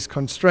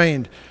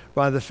constrained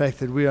by the fact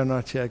that we are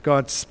not here.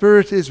 God's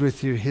Spirit is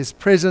with you. His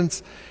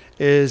presence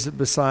is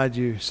beside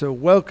you. So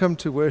welcome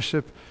to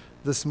worship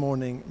this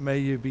morning. May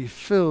you be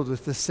filled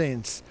with the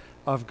sense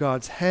of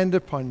God's hand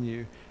upon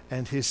you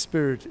and His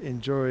Spirit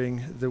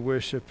enjoying the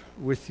worship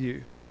with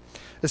you.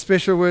 A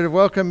special word of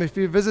welcome if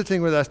you're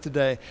visiting with us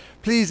today.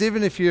 Please,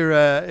 even if you're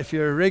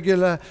a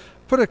regular,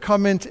 put a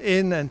comment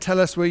in and tell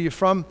us where you're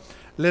from.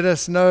 Let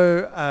us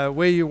know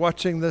where you're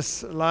watching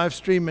this live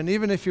stream, and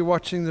even if you're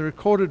watching the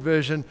recorded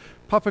version,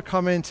 pop a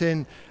comment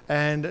in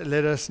and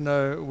let us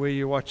know where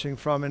you're watching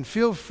from. And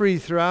feel free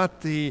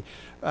throughout the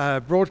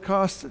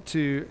broadcast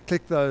to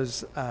click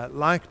those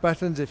like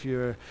buttons if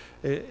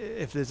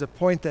there's a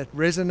point that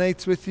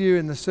resonates with you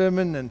in the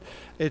sermon, and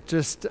it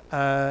just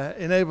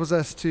enables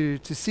us to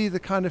see the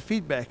kind of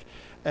feedback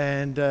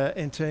and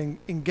to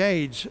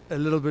engage a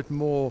little bit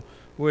more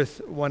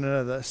with one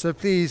another. So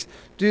please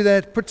do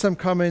that, put some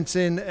comments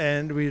in,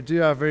 and we'll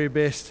do our very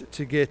best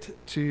to get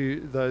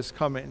to those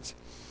comments.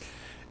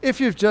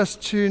 If you've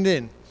just tuned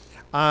in,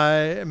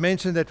 I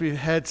mentioned that we've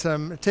had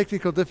some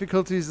technical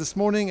difficulties this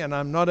morning, and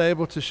I'm not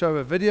able to show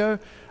a video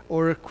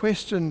or a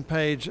question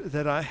page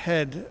that I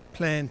had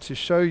planned to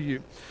show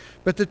you.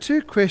 But the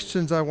two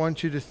questions I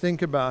want you to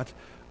think about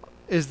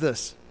is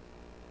this: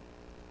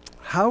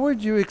 how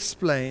would you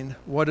explain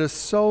what a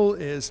soul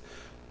is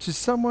to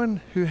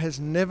someone who has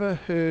never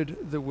heard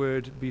the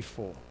word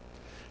before?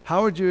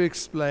 How would you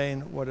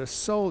explain what a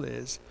soul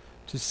is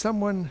to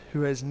someone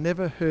who has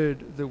never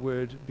heard the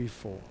word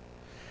before?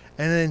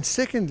 And then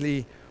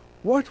secondly,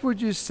 what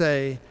would you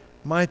say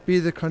might be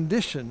the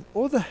condition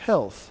or the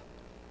health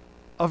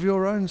of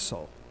your own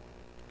soul?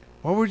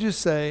 What would you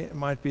say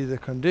might be the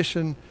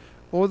condition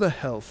or the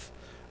health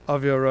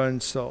of your own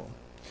soul?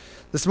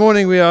 This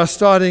morning we are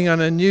starting on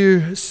a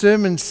new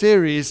sermon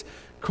series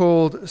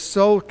called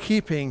Soul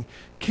Keeping,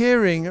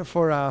 Caring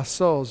for Our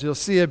Souls. You'll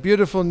see a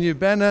beautiful new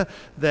banner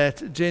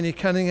that Jenny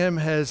Cunningham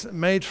has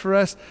made for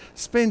us.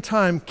 Spend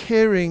time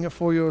caring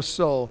for your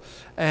soul.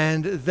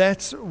 And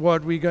that's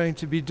what we're going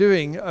to be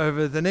doing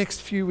over the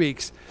next few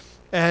weeks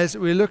as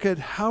we look at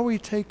how we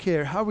take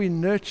care, how we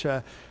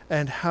nurture,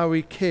 and how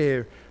we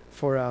care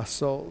for our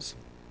souls.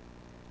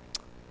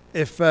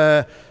 If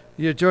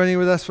you're joining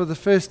with us for the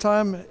first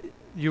time,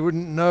 you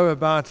wouldn't know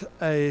about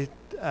a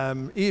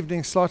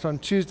evening slot on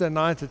Tuesday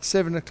night at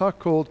 7 o'clock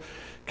called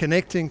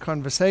Connecting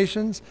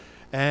Conversations,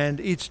 and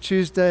each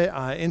Tuesday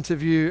I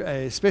interview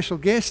a special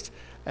guest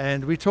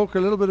and we talk a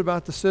little bit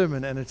about the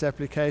sermon and its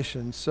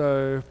application.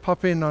 So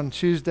pop in on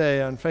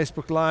Tuesday on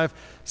Facebook Live,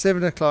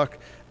 7 o'clock,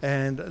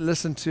 and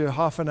listen to a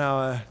half an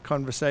hour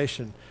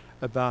conversation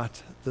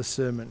about the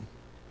sermon.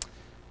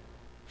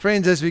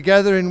 Friends, as we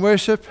gather in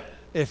worship,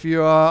 if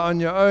you are on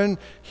your own,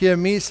 hear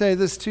me say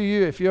this to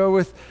you. If you're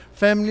with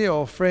family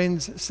or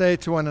friends, say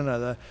to one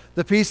another,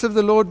 "The peace of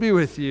the Lord be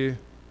with you,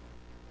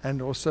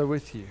 and also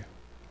with you."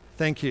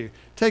 Thank you.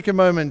 Take a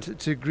moment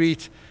to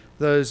greet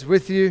those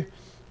with you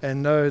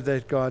and know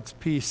that God's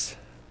peace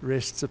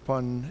rests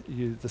upon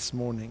you this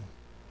morning.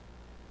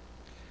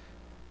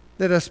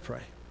 Let us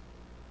pray.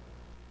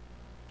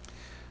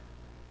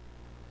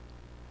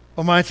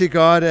 Almighty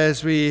God,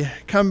 as we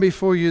come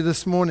before you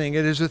this morning,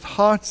 it is with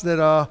hearts that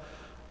are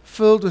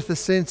filled with a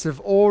sense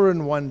of awe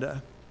and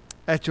wonder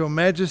at your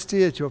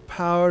majesty, at your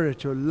power,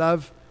 at your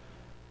love,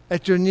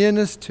 at your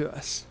nearness to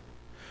us.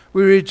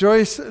 We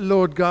rejoice,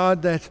 Lord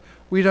God, that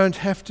we don't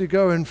have to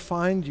go and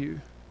find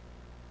you,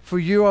 for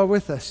you are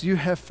with us. You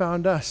have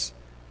found us.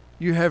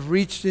 You have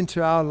reached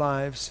into our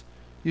lives.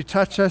 You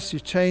touch us, you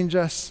change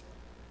us,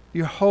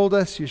 you hold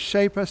us, you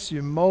shape us,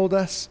 you mold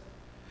us.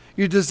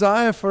 You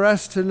desire for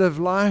us to live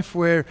life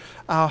where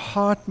our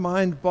heart,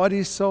 mind,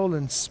 body, soul,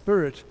 and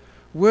spirit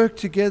work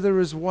together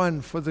as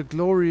one for the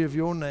glory of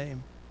your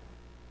name.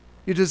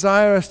 You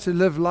desire us to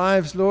live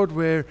lives, Lord,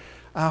 where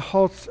our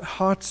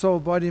heart, soul,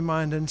 body,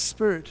 mind, and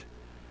spirit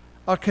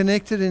are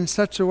connected in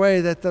such a way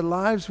that the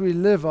lives we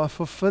live are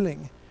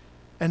fulfilling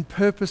and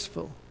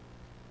purposeful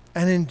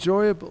and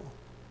enjoyable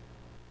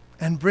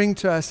and bring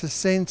to us a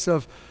sense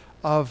of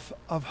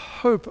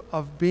hope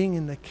of being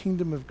in the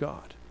kingdom of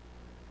God.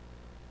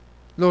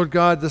 Lord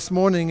God, this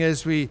morning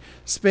as we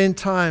spend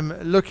time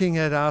looking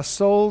at our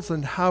souls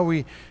and how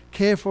we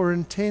care for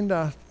and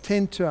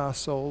tend to our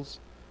souls,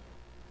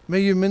 may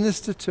you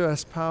minister to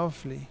us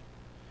powerfully.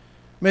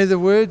 May the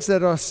words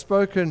that are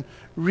spoken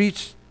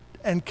reach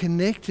and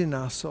connect in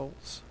our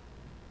souls.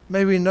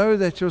 May we know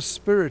that your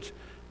Spirit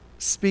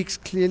speaks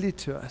clearly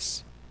to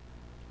us.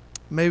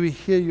 May we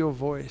hear your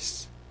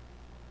voice.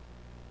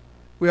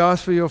 We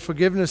ask for your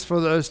forgiveness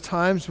for those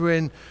times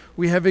when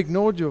we have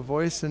ignored your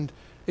voice and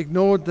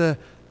ignored the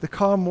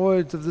calm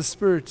words of the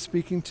Spirit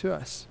speaking to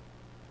us.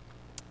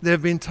 There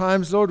have been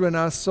times, Lord, when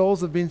our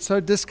souls have been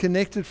so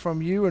disconnected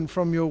from you and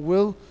from your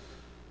will,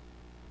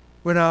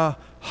 when our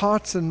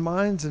hearts and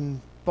minds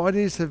and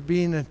bodies have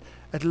been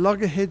at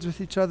loggerheads with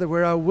each other,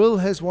 where our will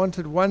has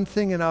wanted one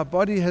thing and our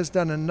body has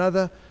done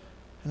another,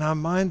 and our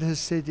mind has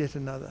said yet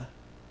another.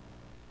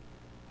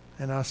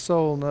 And our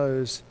soul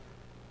knows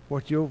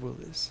what your will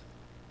is.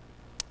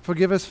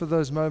 Forgive us for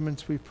those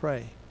moments, we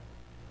pray.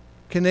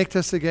 Connect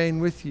us again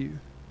with you.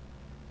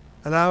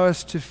 Allow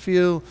us to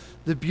feel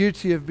the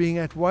beauty of being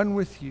at one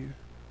with you.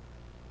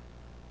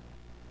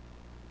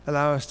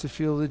 Allow us to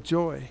feel the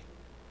joy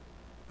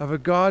of a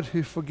God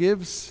who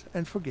forgives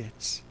and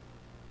forgets,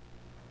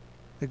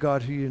 a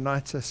God who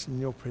unites us in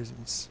your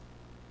presence.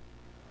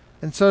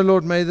 And so,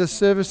 Lord, may this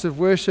service of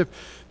worship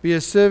be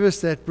a service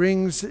that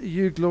brings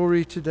you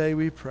glory today,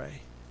 we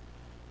pray.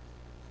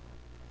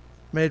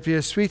 May it be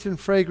a sweet and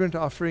fragrant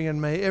offering, and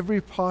may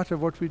every part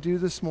of what we do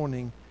this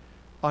morning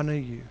honor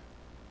you.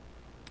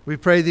 We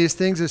pray these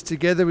things as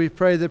together we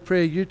pray the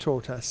prayer you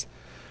taught us.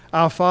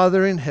 Our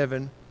Father in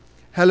heaven,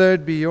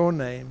 hallowed be your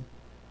name.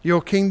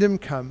 Your kingdom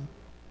come.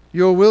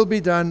 Your will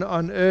be done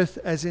on earth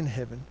as in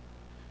heaven.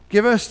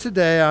 Give us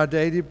today our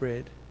daily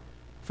bread.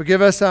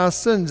 Forgive us our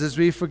sins as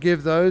we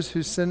forgive those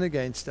who sin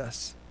against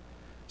us.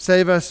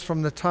 Save us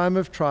from the time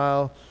of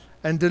trial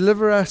and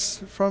deliver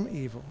us from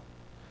evil.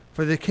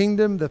 For the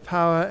kingdom, the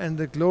power, and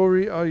the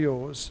glory are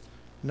yours,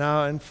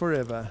 now and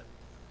forever.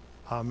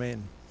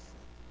 Amen.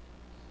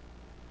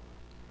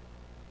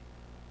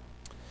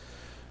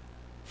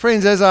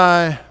 Friends, as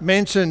I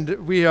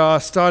mentioned, we are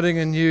starting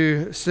a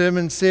new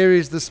sermon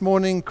series this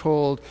morning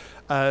called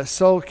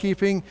Soul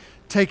Keeping,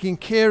 taking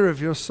care of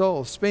your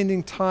soul,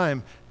 spending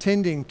time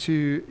tending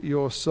to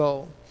your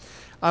soul.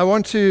 I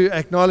want to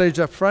acknowledge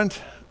up front,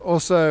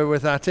 also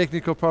with our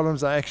technical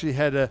problems, I actually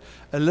had a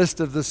list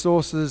of the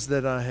sources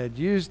that I had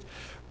used,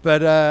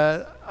 but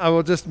I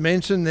will just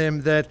mention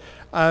them that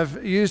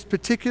I've used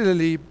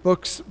particularly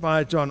books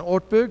by John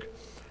Ortberg,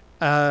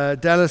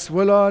 Dallas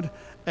Willard,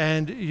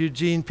 and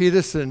Eugene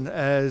Peterson,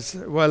 as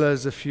well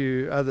as a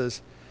few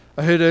others.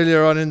 I heard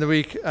earlier on in the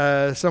week,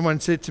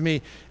 someone said to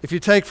me, if you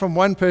take from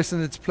one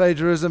person, it's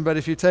plagiarism, but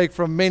if you take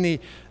from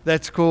many,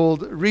 that's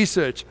called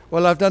research.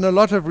 Well, I've done a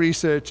lot of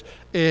research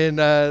in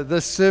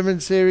this sermon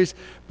series,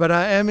 but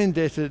I am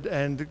indebted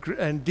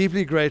and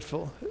deeply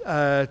grateful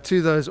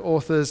to those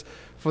authors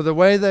for the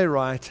way they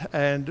write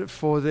and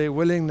for their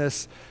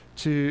willingness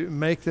to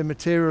make the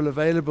material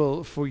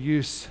available for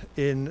use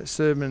in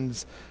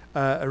sermons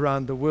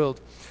around the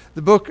world.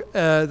 The book,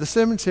 the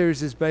sermon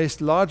series, is based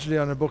largely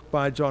on a book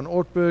by John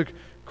Ortberg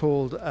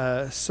called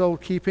Soul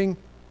Keeping.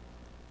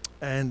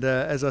 And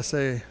as I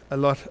say, a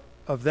lot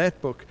of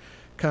that book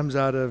comes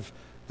out of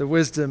the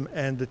wisdom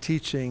and the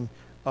teaching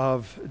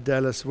of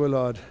Dallas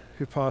Willard,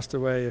 who passed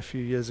away a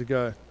few years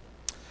ago.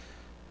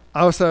 I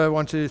also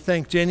want to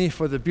thank Jenny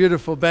for the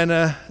beautiful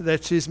banner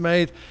that she's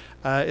made.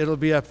 It'll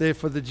be up there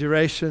for the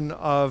duration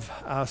of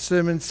our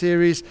sermon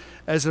series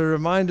as a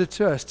reminder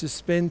to us to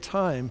spend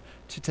time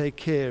to take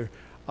care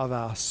of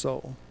our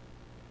soul.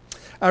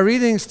 Our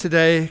readings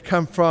today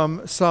come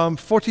from Psalm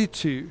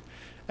 42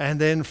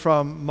 and then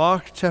from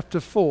Mark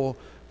chapter 4,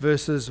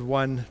 verses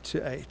 1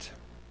 to 8.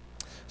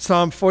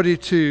 Psalm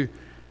 42,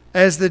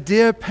 as the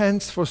deer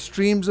pants for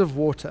streams of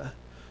water,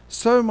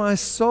 so my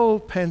soul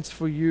pants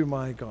for you,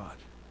 my God.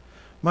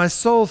 My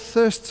soul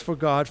thirsts for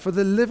God, for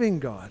the living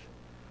God.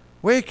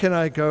 Where can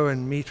I go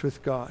and meet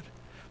with God?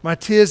 My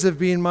tears have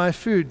been my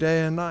food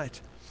day and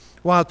night,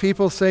 while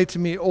people say to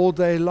me all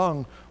day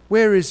long,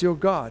 where is your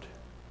God?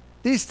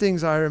 These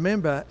things I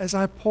remember as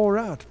I pour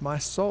out my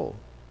soul.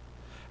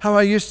 How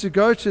I used to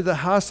go to the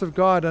house of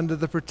God under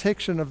the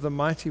protection of the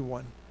Mighty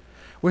One,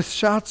 with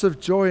shouts of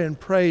joy and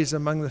praise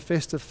among the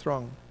festive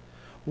throng.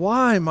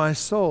 Why, my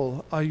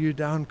soul, are you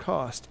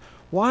downcast?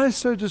 Why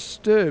so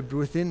disturbed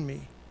within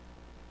me?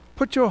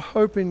 Put your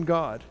hope in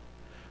God,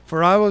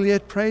 for I will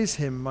yet praise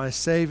him, my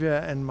Savior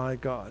and my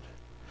God.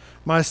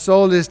 My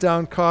soul is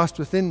downcast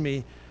within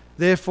me,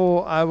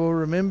 therefore I will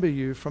remember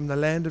you from the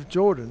land of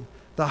Jordan,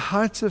 the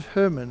heights of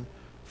Hermon,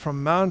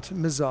 from Mount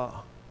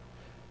Mizar.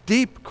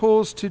 Deep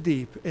calls to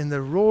deep in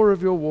the roar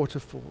of your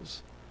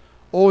waterfalls.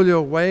 All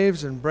your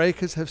waves and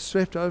breakers have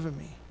swept over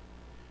me.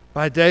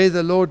 By day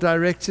the Lord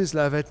directs his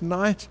love, at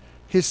night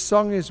his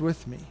song is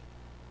with me.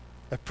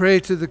 A prayer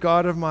to the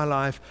God of my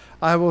life,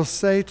 I will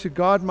say to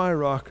God my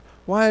rock,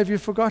 why have you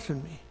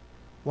forgotten me?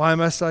 Why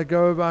must I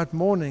go about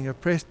mourning,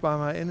 oppressed by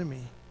my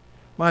enemy?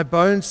 My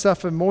bones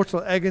suffer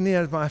mortal agony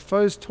as my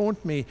foes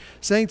taunt me,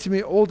 saying to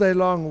me all day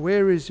long,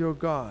 where is your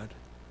God?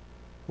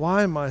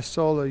 Why, my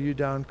soul, are you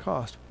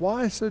downcast?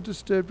 Why so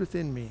disturbed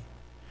within me?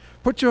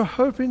 Put your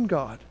hope in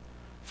God,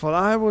 for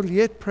I will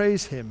yet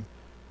praise him,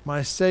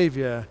 my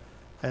Savior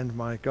and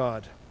my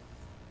God.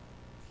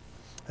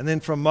 And then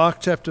from Mark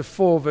chapter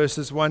 4,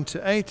 verses 1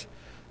 to 8,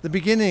 the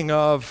beginning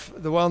of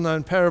the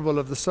well-known parable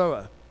of the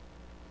sower.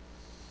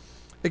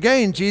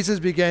 Again, Jesus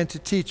began to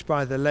teach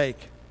by the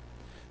lake.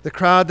 The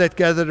crowd that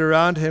gathered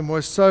around him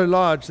was so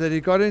large that he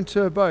got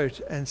into a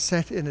boat and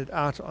sat in it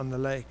out on the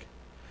lake,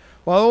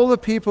 while all the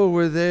people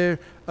were there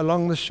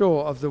along the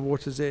shore of the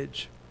water's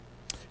edge.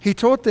 He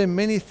taught them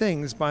many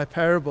things by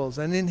parables,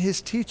 and in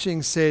his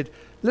teaching said,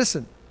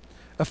 listen,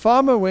 a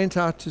farmer went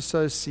out to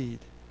sow seed.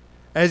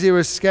 As he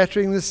was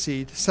scattering the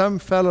seed, some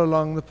fell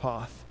along the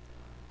path,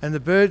 and the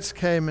birds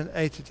came and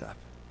ate it up.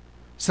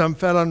 Some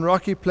fell on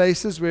rocky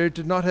places where it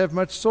did not have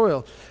much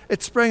soil.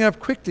 It sprang up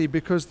quickly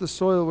because the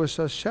soil was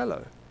so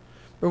shallow.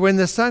 But when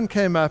the sun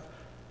came up,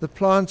 the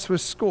plants were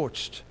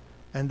scorched,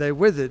 and they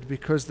withered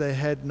because they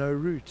had no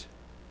root.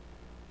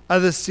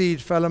 Other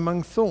seed fell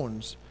among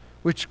thorns,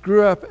 which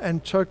grew up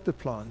and choked the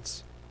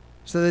plants,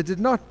 so they did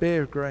not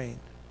bear grain.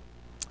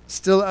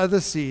 Still other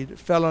seed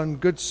fell on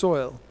good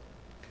soil.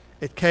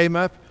 It came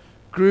up,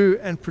 grew,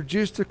 and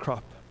produced a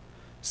crop,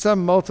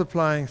 some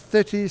multiplying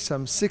 30,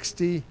 some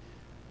 60,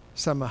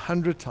 some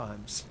 100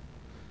 times.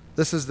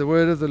 This is the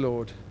word of the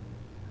Lord.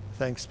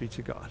 Thanks be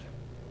to God.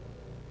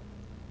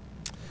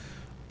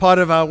 Part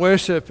of our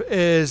worship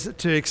is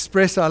to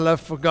express our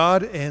love for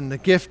God in the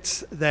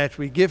gifts that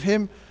we give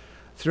Him.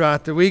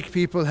 Throughout the week,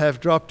 people have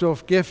dropped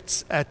off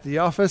gifts at the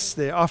office,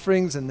 their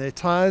offerings and their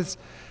tithes,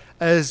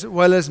 as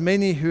well as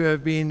many who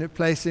have been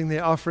placing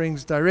their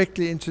offerings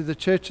directly into the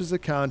church's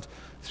account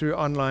through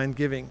online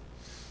giving.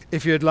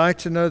 If you'd like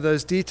to know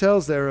those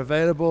details, they're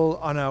available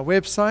on our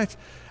website,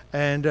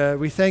 and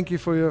we thank you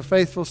for your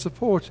faithful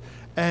support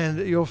and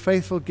your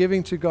faithful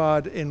giving to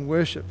God in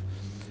worship.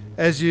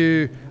 As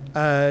you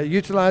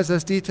utilize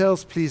those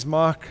details, please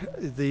mark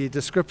the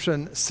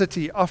description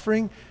City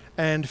Offering,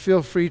 and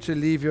feel free to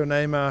leave your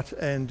name out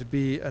and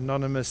be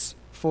anonymous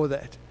for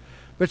that.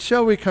 But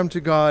shall we come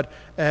to God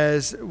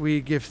as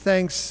we give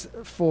thanks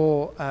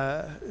to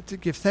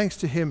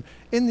Him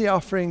in the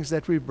offerings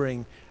that we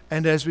bring,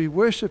 and as we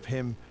worship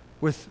Him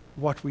with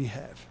what we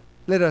have.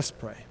 Let us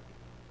pray.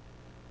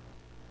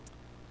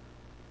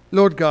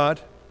 Lord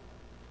God,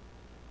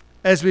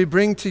 as we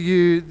bring to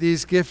you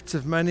these gifts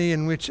of money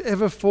in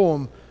whichever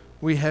form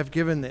we have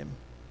given them,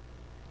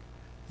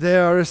 they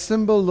are a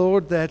symbol,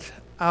 Lord, that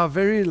our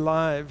very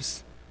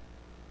lives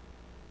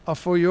are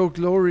for your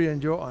glory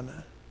and your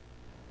honor.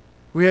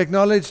 We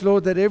acknowledge,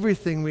 Lord, that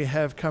everything we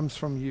have comes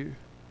from you,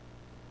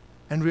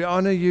 and we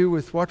honor you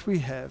with what we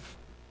have,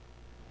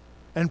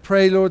 and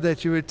pray, Lord,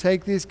 that you would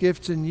take these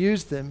gifts and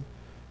use them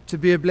to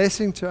be a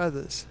blessing to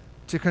others,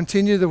 to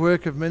continue the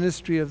work of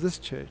ministry of this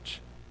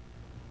church,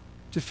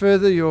 to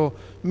further your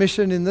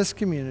mission in this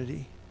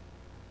community,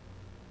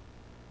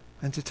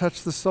 and to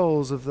touch the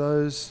souls of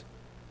those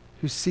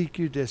who seek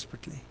you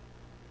desperately.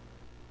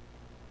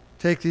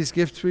 Take these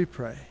gifts, we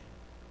pray.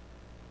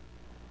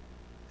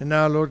 And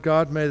now, Lord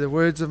God, may the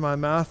words of my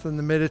mouth and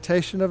the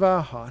meditation of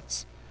our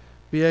hearts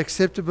be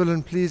acceptable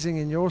and pleasing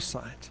in your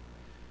sight.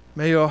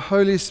 May your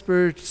Holy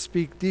Spirit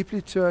speak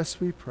deeply to us,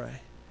 we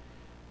pray.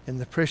 In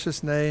the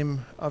precious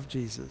name of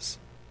Jesus.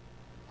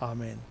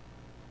 Amen.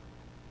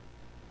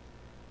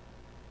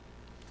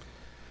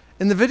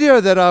 In the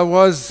video that I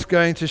was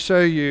going to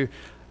show you,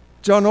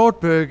 John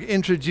Ortberg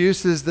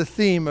introduces the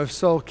theme of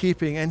soul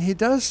keeping, and he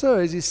does so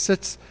as he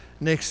sits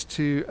next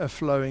to a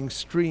flowing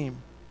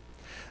stream.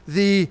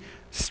 The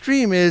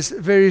stream is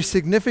very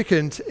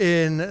significant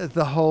in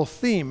the whole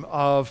theme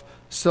of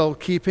soul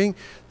keeping.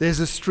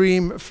 There's a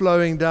stream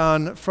flowing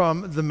down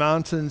from the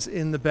mountains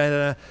in the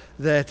banner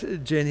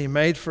that Jenny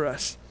made for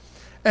us.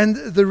 And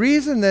the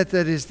reason that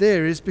is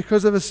there is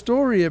because of a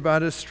story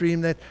about a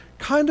stream that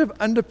kind of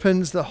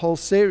underpins the whole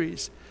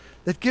series,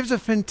 that gives a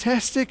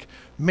fantastic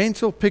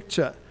mental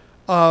picture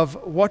of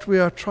what we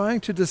are trying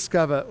to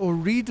discover or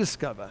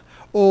rediscover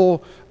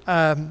or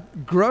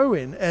grow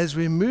in as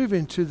we move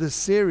into this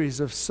series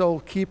of soul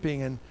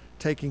keeping and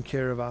taking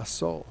care of our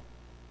soul.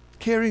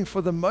 Caring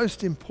for the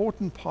most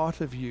important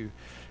part of you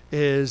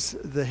is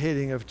the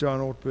heading of John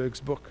Ortberg's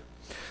book.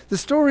 The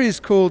story is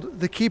called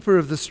The Keeper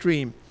of the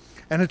Stream,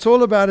 and it's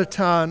all about a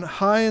town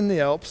high in the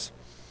Alps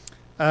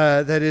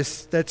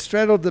that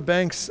straddled the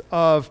banks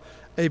of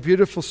a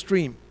beautiful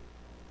stream.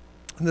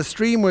 And the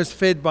stream was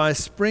fed by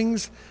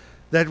springs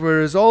that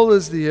were as old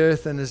as the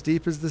earth and as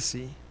deep as the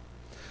sea.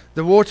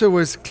 The water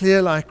was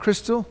clear like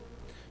crystal.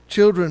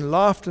 Children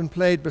laughed and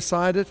played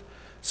beside it.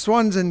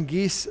 Swans and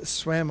geese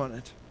swam on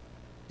it.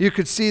 You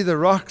could see the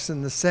rocks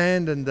and the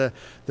sand and the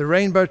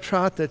rainbow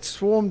trout that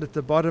swarmed at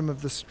the bottom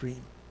of the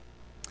stream.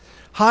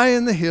 High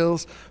in the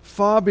hills,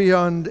 far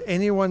beyond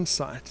anyone's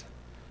sight,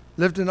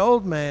 lived an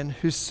old man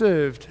who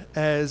served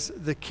as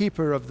the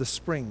keeper of the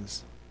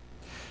springs.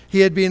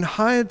 He had been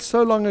hired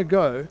so long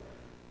ago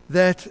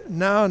that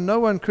now no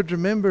one could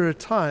remember a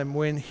time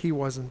when he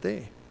wasn't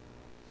there.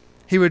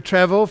 He would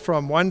travel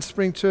from one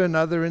spring to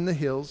another in the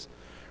hills,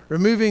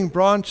 removing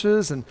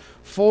branches and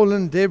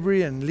fallen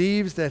debris and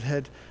leaves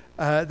that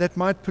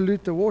might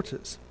pollute the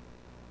waters.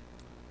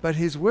 But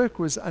his work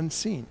was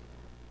unseen.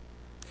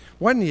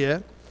 One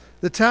year,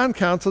 the town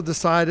council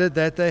decided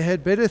that they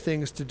had better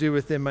things to do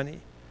with their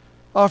money.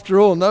 After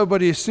all,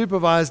 nobody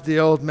supervised the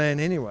old man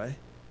anyway.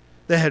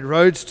 They had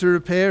roads to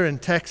repair and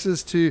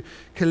taxes to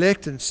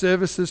collect and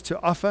services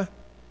to offer.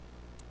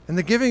 And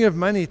the giving of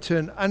money to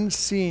an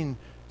unseen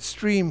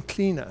stream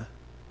cleaner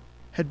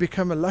had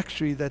become a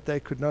luxury that they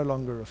could no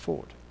longer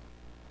afford.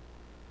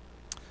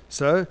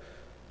 So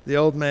the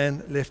old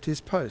man left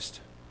his post.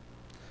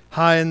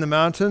 High in the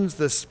mountains,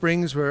 the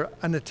springs were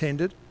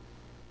unattended.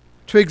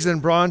 Twigs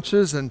and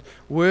branches and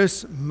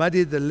worse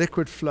muddied the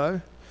liquid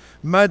flow.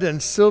 Mud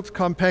and silt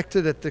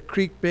compacted at the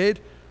creek bed.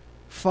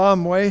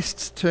 Farm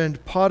wastes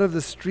turned part of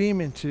the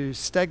stream into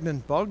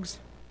stagnant bogs.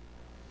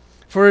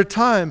 For a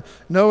time,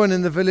 no one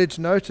in the village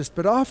noticed,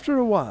 but after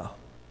a while,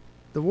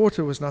 the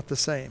water was not the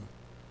same.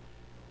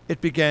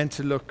 it began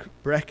to look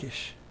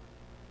brackish.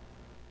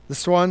 The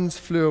swans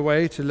flew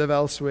away to live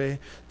elsewhere.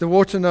 The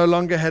water no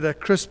longer had a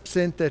crisp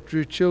scent that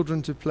drew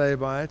children to play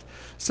by it.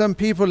 Some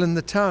people in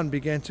the town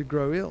began to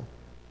grow ill.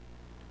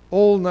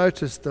 All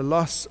noticed the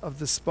loss of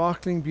the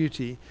sparkling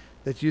beauty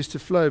that used to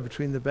flow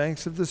between the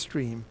banks of the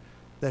stream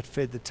that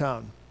fed the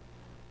town.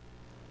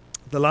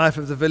 The life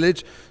of the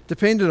village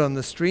depended on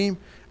the stream,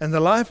 and the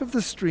life of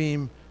the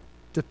stream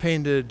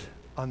depended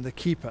on the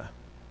keeper.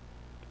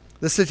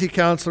 The city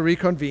council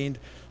reconvened.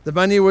 The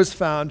money was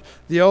found.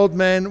 The old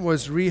man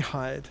was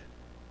rehired.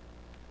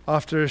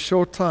 After a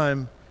short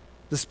time,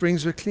 the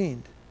springs were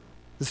cleaned.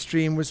 The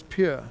stream was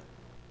pure.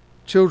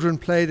 Children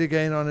played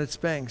again on its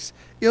banks.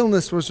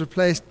 Illness was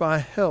replaced by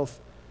health.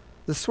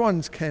 The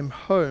swans came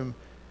home,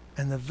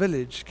 and the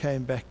village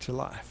came back to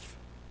life.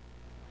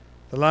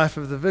 The life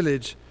of the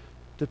village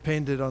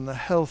depended on the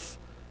health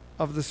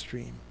of the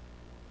stream.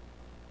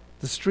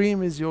 The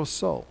stream is your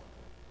soul,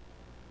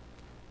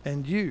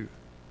 and you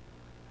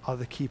are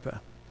the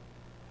keeper.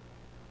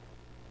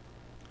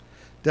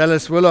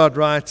 Dallas Willard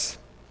writes,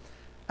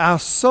 "Our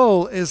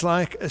soul is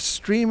like a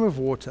stream of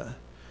water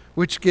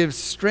which gives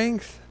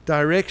strength,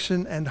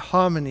 direction, and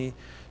harmony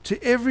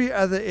to every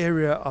other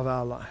area of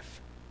our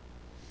life.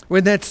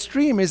 When that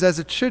stream is as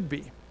it should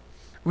be,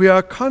 we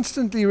are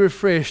constantly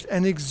refreshed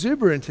and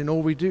exuberant in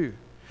all we do,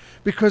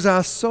 because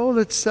our soul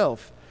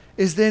itself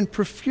is then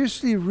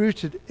profusely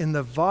rooted in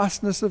the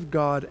vastness of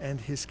God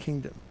and His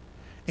kingdom,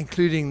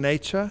 including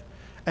nature,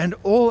 and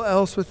all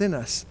else within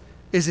us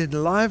is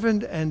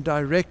enlivened and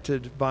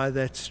directed by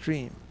that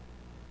stream.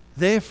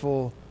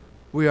 Therefore,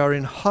 we are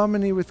in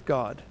harmony with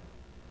God,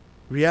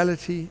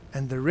 reality,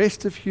 and the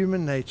rest of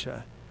human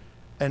nature,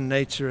 and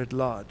nature at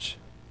large."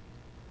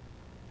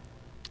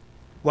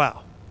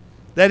 Wow,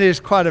 that is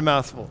quite a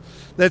mouthful.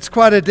 That's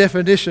quite a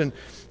definition.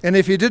 And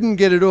if you didn't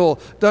get it all,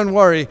 don't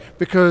worry,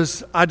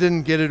 because I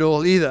didn't get it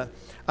all either.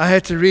 I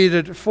had to read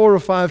it 4 or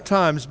 5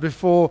 times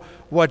before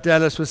what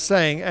Dallas was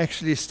saying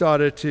actually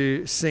started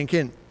to sink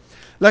in.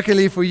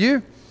 Luckily for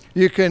you,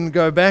 you can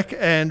go back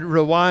and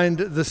rewind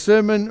the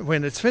sermon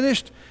when it's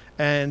finished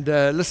and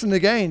listen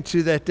again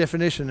to that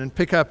definition and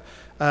pick up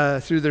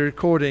through the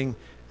recording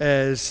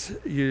as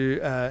you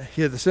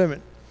hear the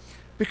sermon.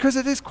 Because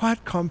it is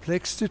quite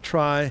complex to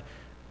try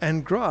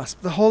and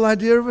grasp. The whole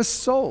idea of a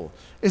soul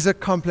is a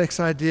complex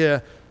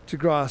idea to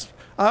grasp.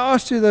 I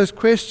asked you those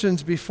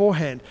questions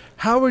beforehand.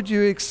 How would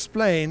you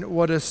explain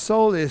what a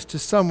soul is to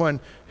someone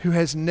who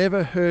has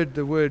never heard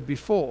the word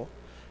before?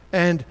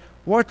 And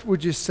what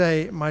would you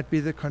say might be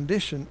the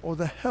condition or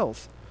the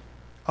health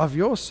of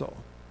your soul?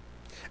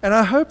 And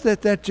I hope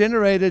that that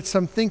generated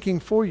some thinking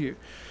for you,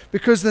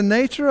 because the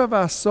nature of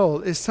our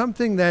soul is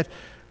something that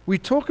we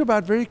talk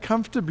about very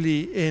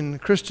comfortably in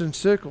Christian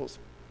circles.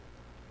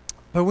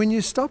 But when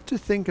you stop to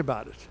think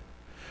about it,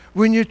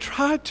 when you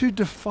try to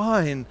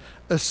define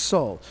a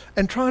soul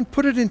and try and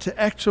put it into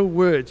actual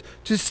words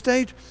to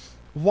state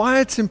why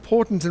it's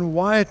important and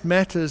why it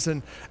matters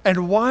and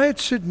why it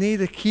should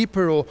need a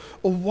keeper or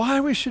why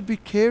we should be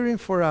caring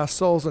for our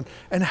souls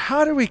and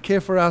how do we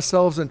care for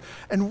ourselves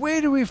and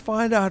where do we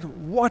find out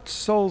what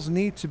souls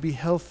need to be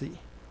healthy,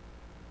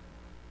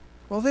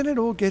 well, then it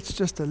all gets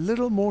just a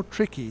little more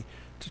tricky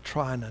to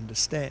try and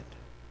understand.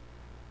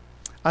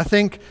 I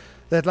think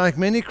that, like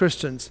many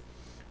Christians,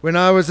 when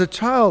I was a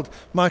child,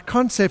 my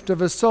concept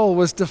of a soul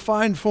was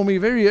defined for me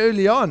very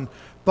early on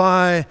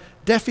by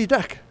Daffy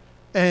Duck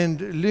and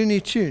Looney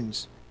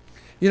Tunes.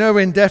 You know,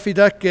 when Daffy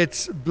Duck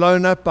gets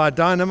blown up by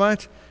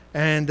dynamite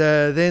and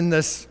then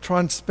this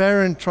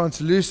transparent,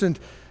 translucent,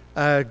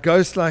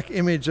 ghost-like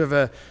image of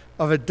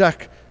a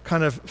duck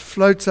kind of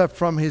floats up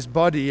from his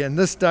body, and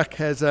this duck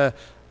has a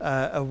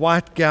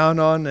white gown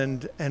on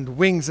and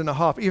wings and a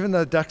harp. Even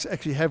though ducks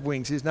actually have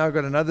wings, he's now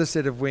got another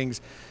set of wings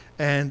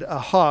and a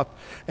harp,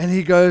 and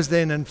he goes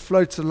then and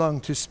floats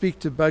along to speak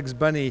to Bugs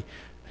Bunny,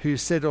 who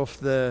set off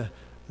the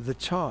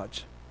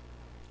charge.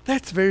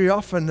 That's very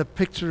often the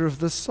picture of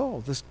the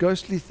soul, this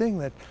ghostly thing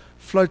that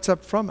floats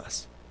up from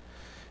us.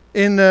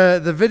 In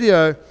the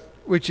video,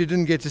 which you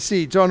didn't get to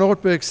see, John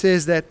Ortberg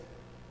says that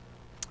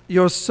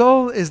your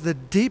soul is the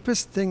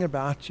deepest thing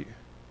about you.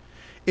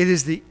 It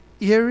is the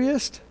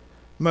eeriest,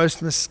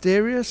 most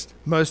mysterious,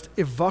 most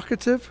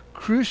evocative,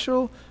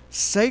 crucial,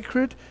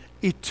 sacred,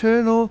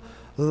 eternal,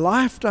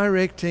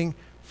 life-directing,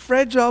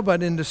 fragile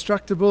but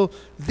indestructible,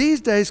 these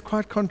days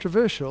quite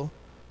controversial,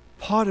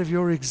 part of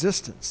your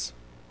existence.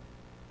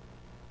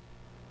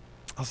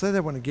 I'll say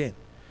that one again.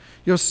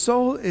 Your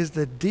soul is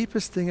the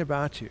deepest thing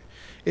about you.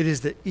 It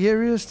is the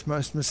eeriest,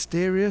 most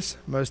mysterious,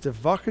 most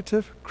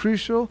evocative,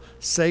 crucial,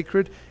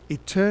 sacred,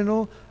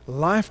 eternal,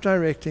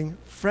 life-directing,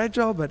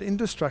 fragile but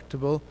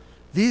indestructible,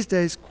 these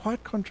days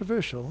quite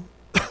controversial,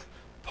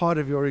 part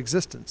of your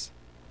existence.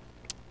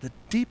 The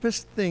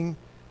deepest thing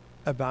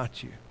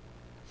about you.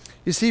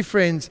 You see,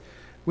 friends,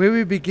 where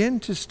we begin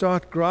to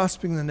start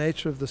grasping the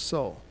nature of the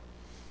soul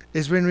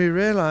is when we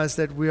realize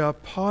that we are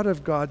part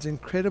of God's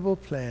incredible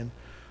plan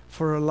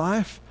for a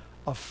life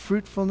of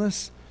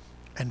fruitfulness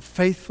and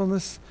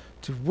faithfulness,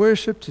 to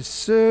worship, to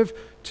serve,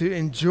 to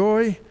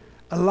enjoy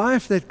A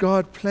life that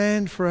God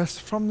planned for us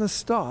from the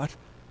start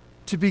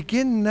to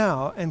begin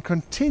now and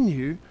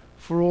continue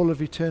for all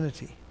of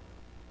eternity.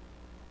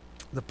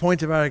 The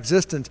point of our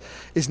existence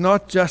is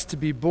not just to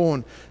be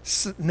born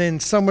and then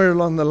somewhere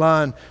along the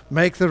line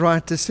make the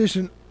right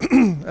decision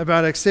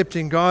about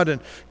accepting God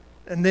and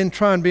then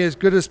try and be as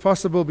good as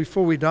possible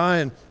before we die,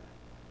 and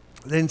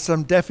then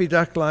some Daffy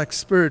Duck-like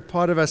spirit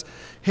part of us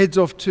heads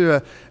off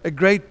to a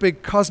great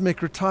big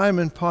cosmic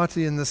retirement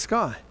party in the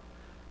sky.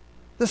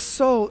 The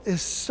soul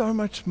is so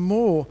much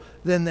more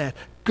than that.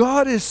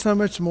 God is so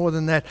much more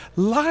than that.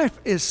 Life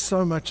is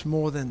so much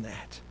more than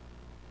that.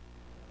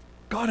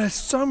 God has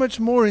so much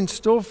more in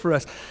store for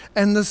us.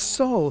 And the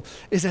soul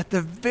is at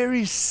the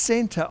very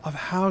center of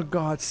how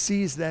God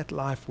sees that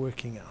life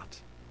working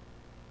out.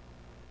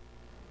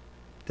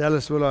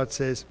 Dallas Willard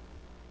says,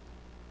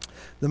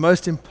 the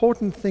most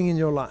important thing in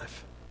your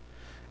life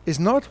is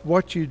not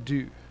what you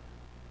do,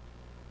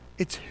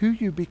 it's who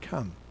you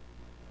become.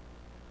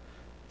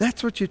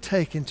 That's what you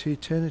take into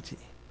eternity.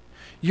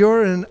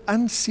 You're an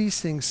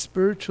unceasing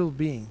spiritual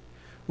being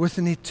with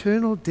an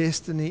eternal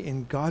destiny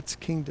in God's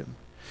kingdom.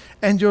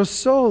 And your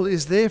soul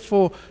is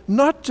therefore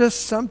not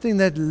just something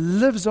that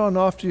lives on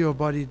after your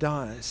body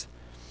dies.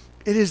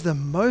 It is the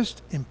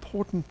most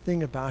important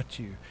thing about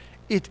you.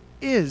 It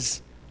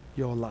is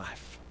your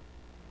life.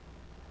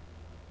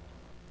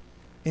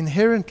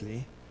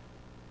 Inherently,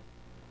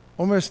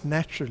 almost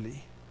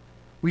naturally,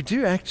 we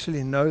do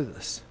actually know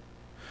this.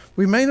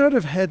 We may not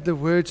have had the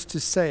words to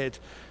say it,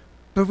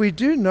 but we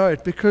do know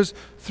it because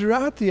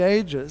throughout the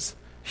ages,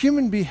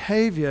 human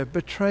behavior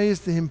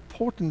betrays the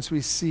importance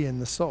we see in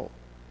the soul.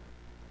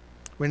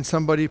 When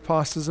somebody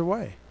passes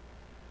away,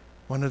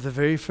 one of the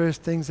very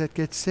first things that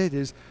gets said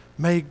is,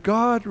 "May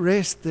God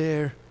rest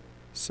their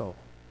soul."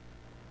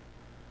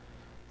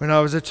 When I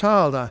was a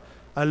child,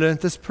 I learned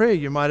this prayer.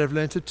 You might have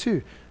learned it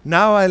too.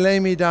 "Now I lay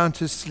me down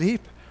to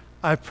sleep.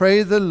 I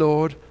pray the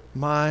Lord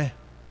my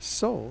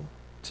soul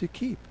to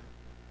keep."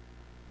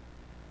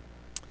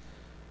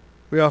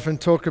 We often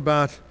talk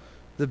about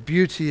the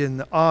beauty in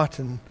the art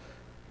and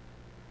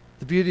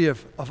the beauty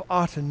of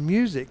art and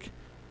music.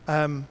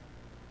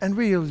 And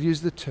we'll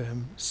use the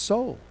term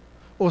soul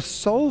or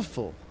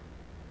soulful.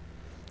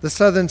 The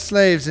southern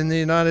slaves in the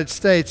United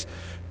States,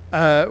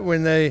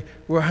 when they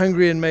were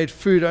hungry and made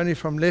food only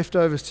from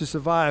leftovers to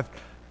survive,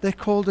 they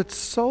called it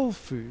soul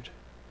food,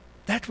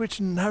 that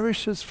which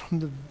nourishes from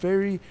the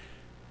very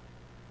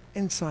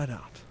inside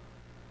out.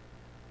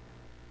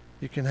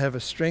 You can have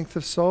a strength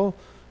of soul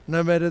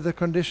no matter the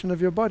condition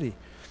of your body.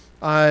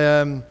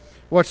 I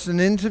watched an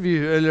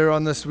interview earlier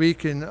on this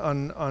week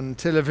on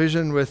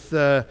television with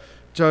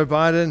Joe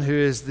Biden, who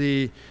is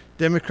the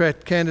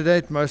Democrat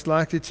candidate most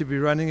likely to be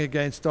running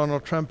against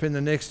Donald Trump in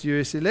the next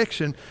U.S.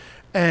 election.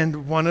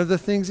 And one of the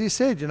things he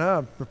said,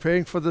 I'm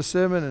preparing for the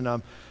sermon and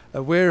I'm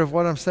aware of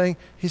what I'm saying.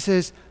 He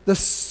says, the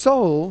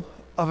soul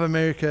of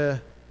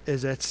America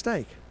is at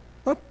stake.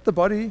 Not the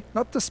body,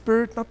 not the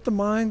spirit, not the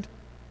mind.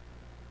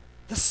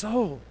 The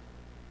soul.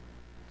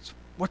 It's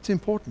what's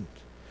important.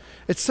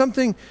 It's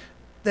something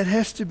that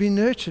has to be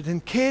nurtured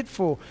and cared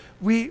for.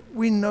 We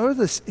know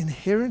this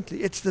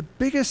inherently. It's the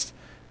biggest,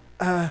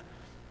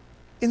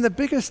 in the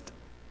biggest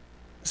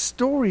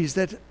stories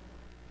that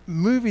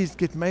movies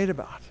get made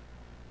about.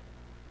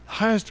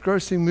 Highest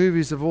grossing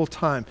movies of all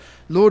time.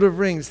 Lord of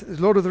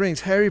the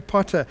Rings, Harry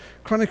Potter,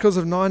 Chronicles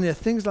of Narnia,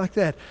 things like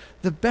that.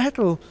 The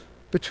battle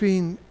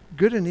between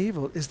good and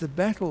evil is the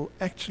battle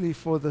actually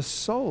for the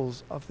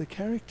souls of the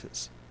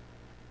characters.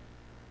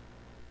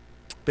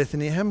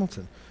 Bethany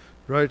Hamilton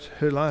wrote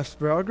her life's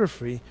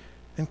biography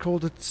and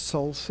called it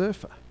Soul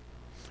Surfer.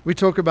 We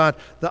talk about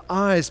the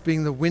eyes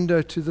being the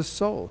window to the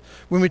soul.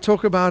 When we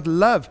talk about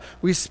love,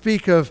 we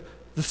speak of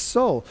the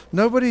soul.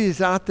 Nobody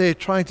is out there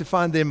trying to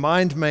find their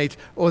mind mate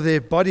or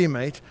their body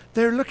mate.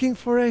 They're looking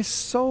for a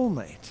soul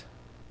mate.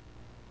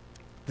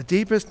 The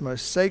deepest,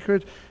 most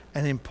sacred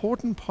and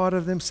important part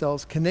of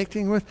themselves,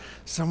 connecting with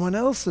someone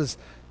else's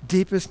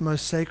deepest,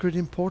 most sacred,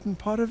 important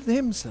part of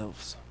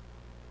themselves.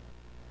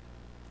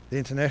 The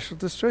international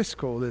distress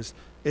call is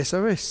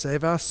SOS,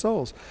 save our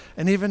souls.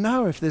 And even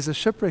now, if there's a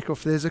shipwreck or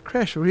if there's a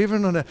crash or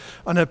even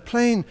on a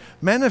plane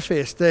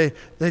manifest, they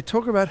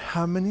talk about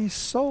how many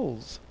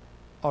souls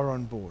are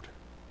on board.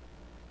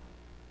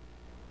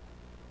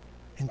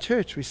 In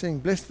church, we sing,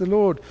 "Bless the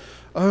Lord,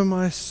 O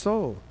my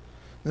soul."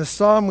 And the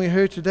psalm we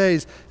heard today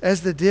is,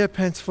 "As the deer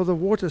pants for the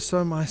water,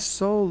 so my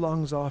soul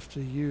longs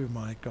after you,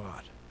 my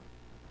God."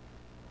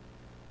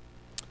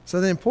 So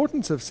the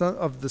importance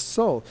of the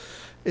soul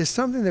is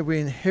something that we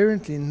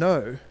inherently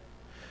know,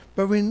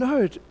 but we know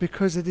it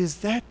because it is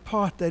that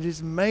part that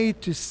is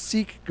made to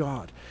seek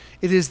God.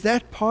 It is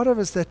that part of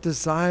us that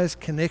desires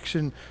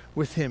connection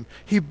with Him.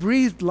 He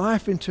breathed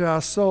life into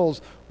our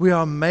souls. We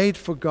are made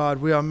for God.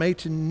 We are made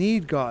to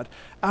need God.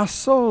 Our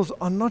souls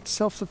are not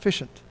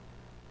self-sufficient.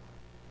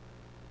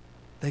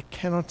 They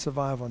cannot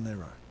survive on their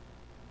own.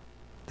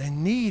 They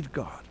need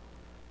God.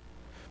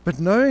 But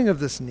knowing of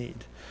this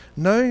need,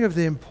 knowing of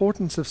the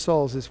importance of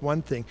souls is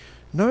one thing.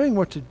 Knowing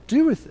what to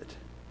do with it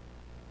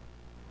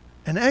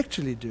and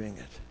actually doing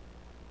it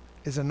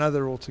is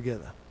another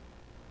altogether.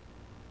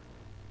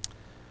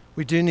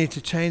 We do need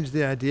to change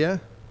the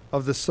idea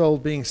of the soul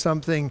being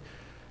something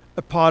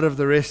a part of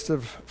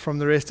from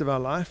the rest of our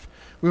life.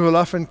 We will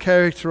often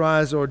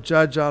characterize or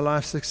judge our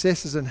life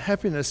successes and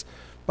happiness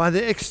by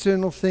the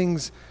external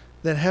things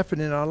that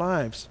happen in our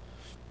lives.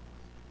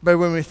 But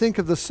when we think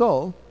of the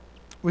soul,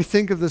 we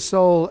think of the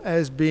soul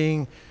as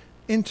being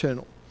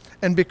internal.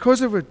 And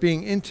because of it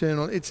being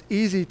internal, it's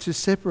easy to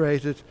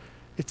separate it.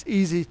 It's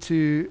easy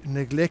to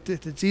neglect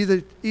it. It's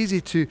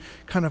easy to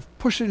kind of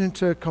push it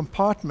into a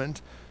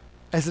compartment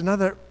as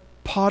another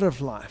part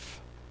of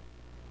life,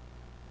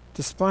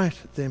 despite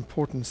the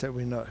importance that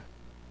we know.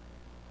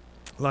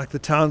 Like the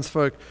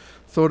townsfolk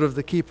thought of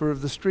the keeper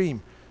of the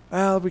stream.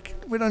 Well,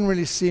 we don't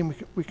really see him.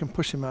 We can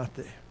push him out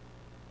there.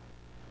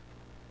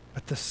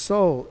 But the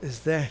soul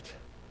is that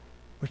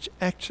which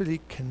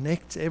actually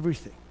connects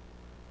everything.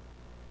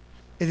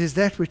 It is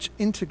that which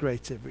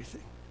integrates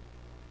everything.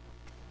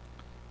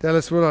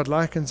 Dallas Willard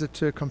likens it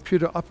to a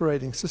computer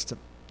operating system.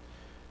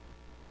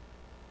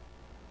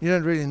 You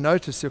don't really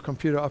notice your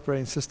computer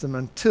operating system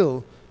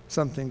until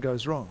something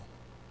goes wrong.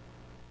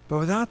 But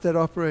without that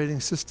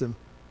operating system,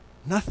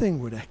 nothing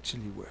would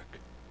actually work.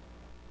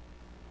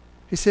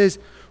 He says,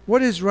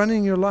 what is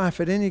running your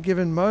life at any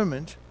given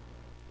moment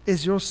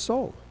is your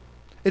soul.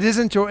 It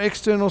isn't your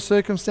external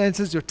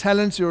circumstances, your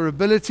talents, your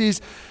abilities,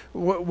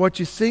 what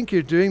you think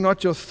you're doing,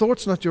 not your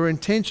thoughts, not your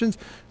intentions,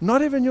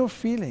 not even your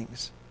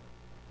feelings,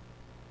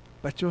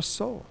 but your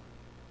soul.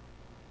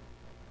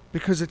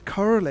 Because it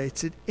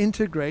correlates, it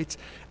integrates,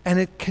 and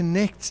it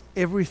connects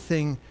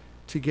everything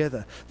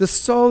together. The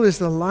soul is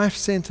the life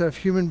center of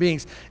human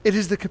beings. It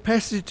is the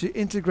capacity to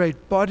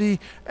integrate body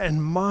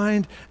and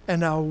mind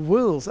and our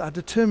wills, our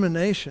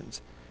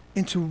determinations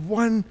into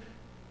one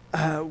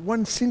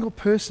single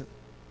person.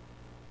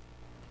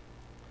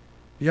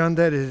 Beyond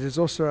that, it is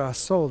also our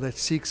soul that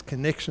seeks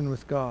connection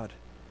with God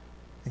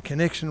and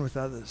connection with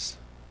others.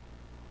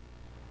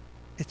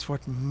 It's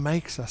what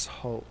makes us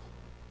whole.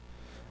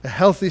 A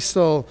healthy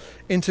soul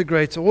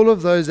integrates all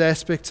of those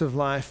aspects of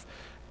life,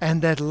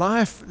 and that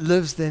life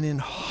lives then in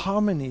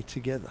harmony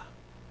together.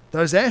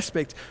 Those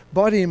aspects,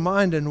 body,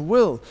 mind, and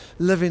will,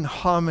 live in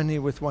harmony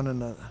with one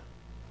another.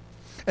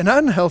 An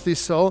unhealthy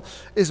soul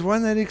is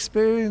one that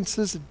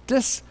experiences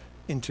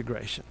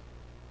disintegration,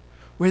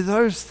 where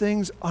those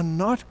things are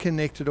not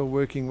connected or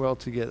working well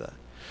together.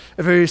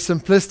 A very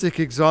simplistic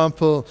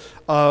example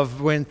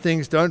of when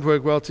things don't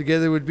work well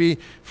together would be,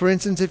 for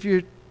instance, if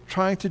you're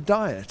trying to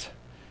diet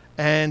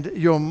and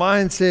your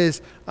mind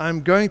says,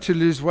 I'm going to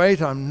lose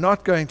weight, I'm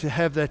not going to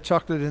have that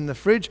chocolate in the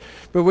fridge.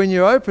 But when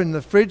you open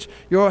the fridge,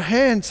 your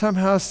hand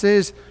somehow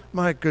says,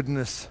 my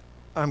goodness,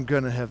 I'm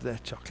going to have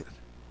that chocolate.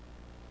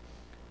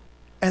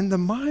 And the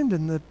mind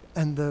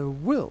and the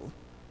will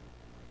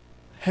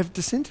have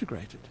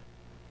disintegrated.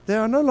 They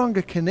are no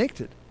longer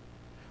connected.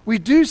 We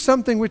do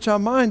something which our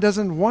mind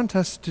doesn't want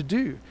us to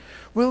do.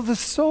 Well, the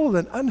soul,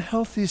 an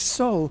unhealthy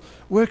soul,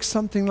 works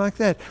something like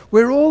that,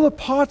 where all the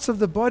parts of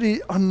the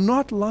body are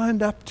not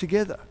lined up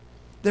together.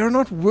 They're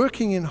not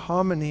working in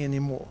harmony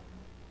anymore.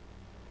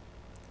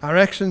 Our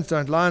actions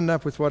don't line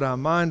up with what our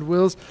mind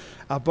wills.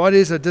 Our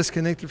bodies are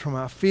disconnected from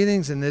our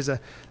feelings, and there's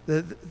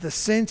the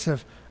sense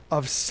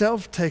of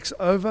self takes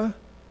over.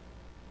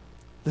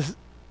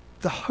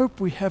 The hope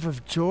we have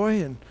of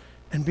joy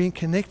and being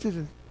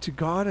connected to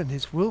God and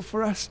His will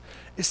for us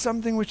is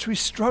something which we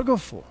struggle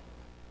for.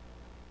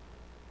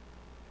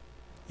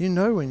 You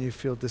know when you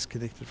feel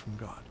disconnected from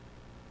God.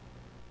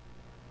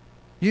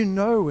 You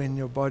know when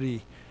your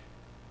body,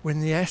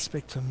 when the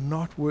aspects are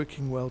not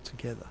working well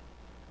together.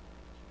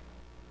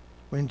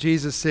 When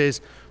Jesus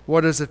says,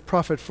 what does it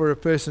profit for a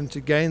person to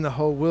gain the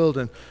whole world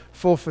and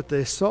forfeit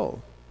their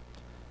soul?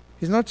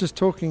 He's not just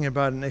talking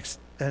about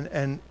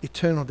an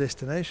eternal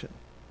destination.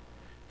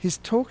 He's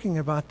talking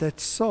about that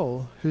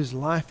soul whose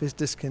life is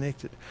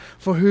disconnected,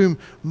 for whom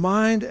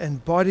mind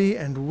and body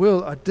and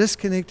will are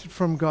disconnected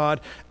from God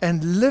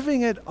and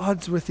living at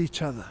odds with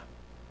each other,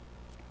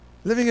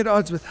 living at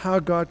odds with how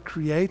God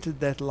created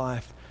that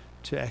life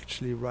to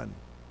actually run.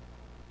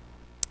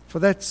 For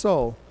that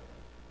soul,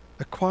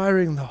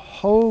 acquiring the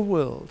whole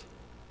world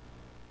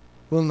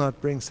will not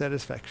bring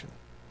satisfaction.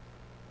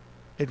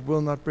 It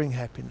will not bring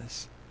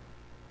happiness.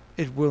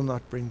 It will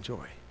not bring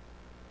joy.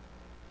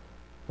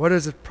 What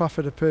does it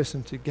profit a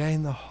person to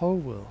gain the whole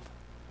world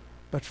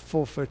but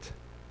forfeit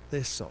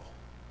their soul?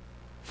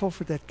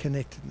 Forfeit that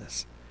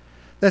connectedness.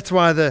 That's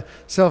why the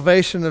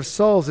salvation of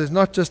souls is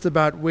not just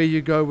about where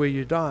you go, where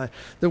you die.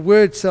 The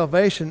word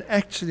salvation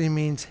actually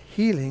means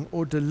healing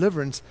or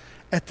deliverance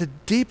at the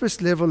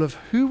deepest level of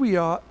who we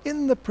are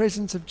in the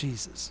presence of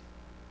Jesus.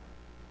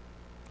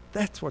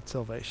 That's what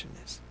salvation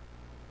is.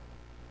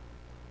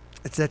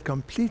 It's that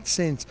complete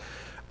sense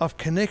of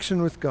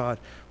connection with God,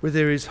 where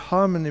there is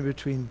harmony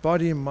between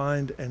body,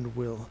 mind, and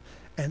will.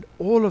 And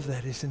all of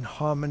that is in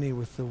harmony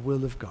with the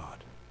will of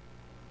God.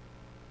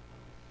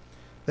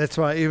 That's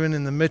why even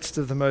in the midst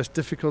of the most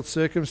difficult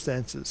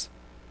circumstances,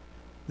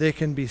 there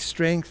can be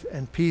strength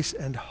and peace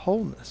and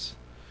wholeness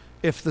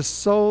if the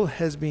soul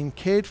has been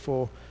cared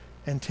for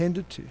and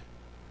tended to.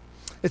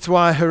 It's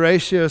why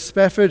Horatio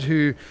Spafford,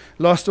 who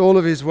lost all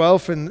of his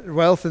wealth in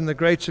the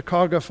Great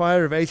Chicago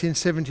Fire of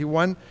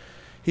 1871,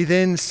 he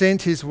then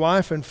sent his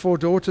wife and 4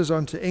 daughters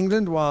on to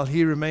England while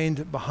he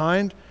remained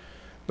behind.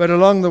 But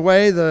along the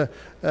way,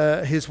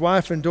 his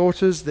wife and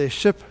daughters, their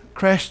ship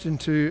crashed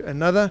into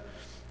another.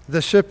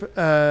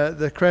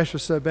 The crash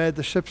was so bad,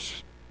 the ship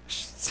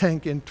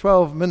sank in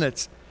 12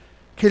 minutes,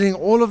 killing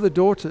all of the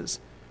daughters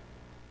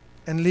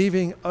and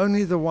leaving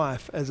only the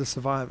wife as a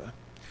survivor.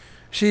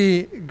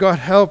 She got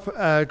help,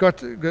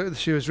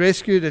 she was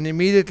rescued and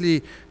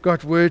immediately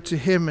got word to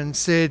him and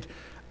said,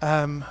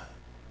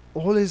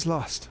 all is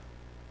lost.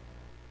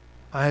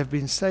 I have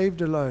been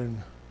saved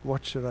alone.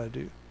 What should I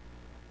do?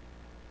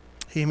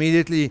 He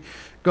immediately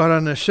got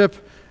on a ship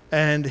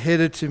and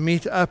headed to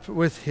meet up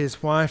with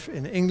his wife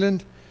in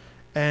England.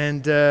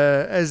 And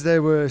as they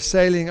were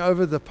sailing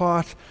over the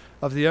part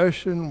of the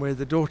ocean where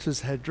the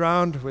daughters had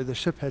drowned, where the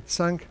ship had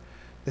sunk,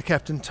 the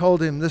captain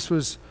told him this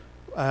was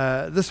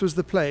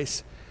the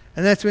place.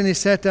 And that's when he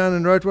sat down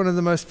and wrote one of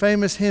the most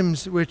famous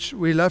hymns which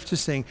we love to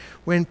sing.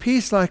 When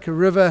peace like a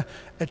river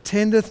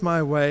attendeth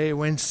my way,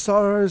 when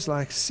sorrows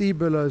like sea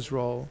billows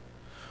roll,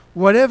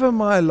 whatever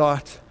my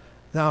lot,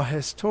 thou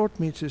hast taught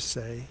me to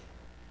say,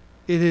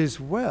 it is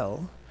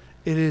well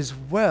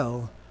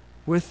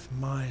with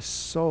my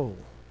soul.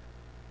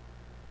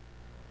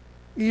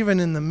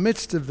 Even in the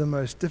midst of the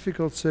most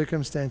difficult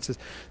circumstances,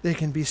 there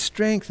can be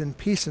strength and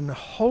peace and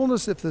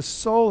wholeness if the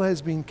soul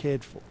has been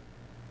cared for.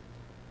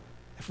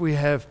 If we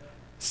have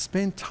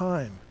spent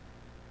time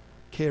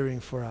caring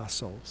for our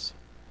souls.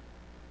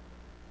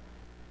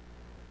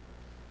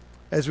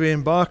 As we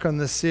embark on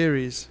this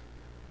series,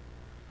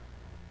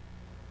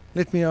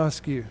 let me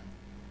ask you,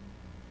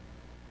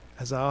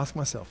 as I ask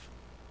myself,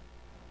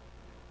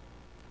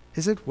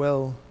 is it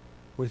well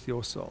with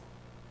your soul?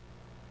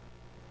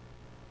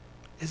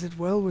 Is it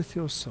well with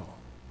your soul?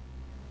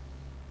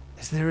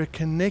 Is there a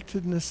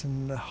connectedness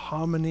and a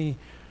harmony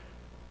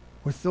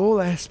with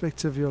all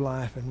aspects of your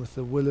life and with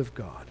the will of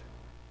God?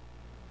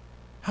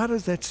 How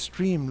does that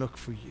stream look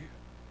for you?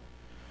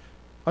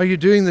 Are you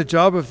doing the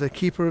job of the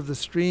keeper of the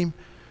stream?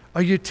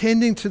 Are you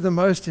tending to the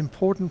most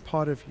important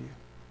part of you?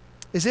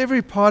 Is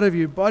every part of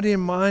you, body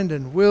and mind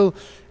and will,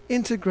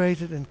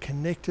 integrated and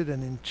connected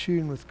and in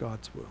tune with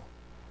God's will?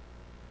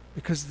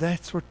 Because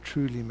that's what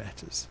truly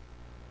matters.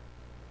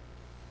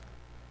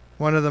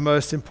 One of the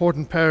most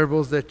important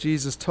parables that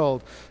Jesus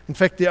told, in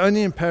fact, the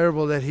only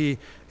parable that he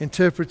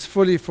interprets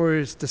fully for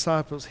his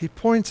disciples, he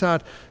points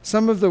out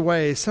some of the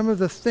ways, some of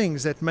the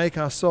things that make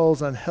our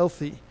souls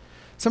unhealthy,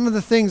 some of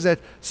the things that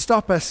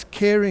stop us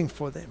caring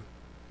for them.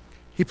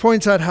 He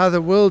points out how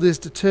the world is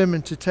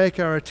determined to take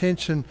our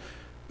attention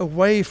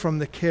away from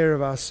the care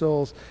of our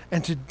souls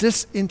and to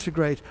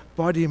disintegrate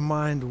body,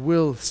 mind,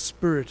 will,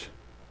 spirit.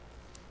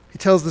 He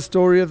tells the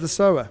story of the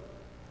sower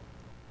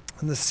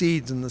and the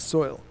seeds in the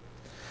soil.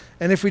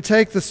 And if we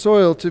take the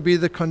soil to be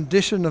the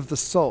condition of the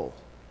soul,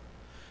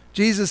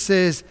 Jesus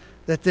says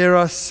that there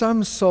are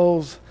some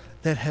souls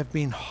that have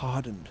been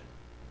hardened.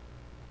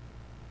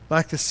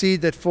 Like the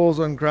seed that falls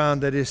on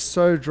ground that is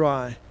so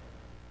dry,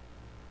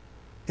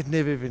 it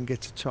never even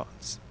gets a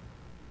chance.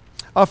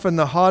 Often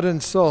the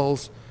hardened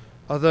souls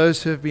are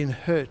those who have been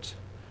hurt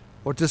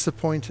or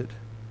disappointed.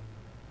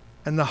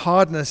 And the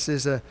hardness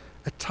is a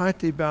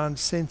tightly bound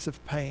sense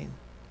of pain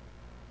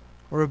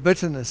or a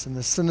bitterness and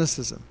a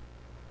cynicism,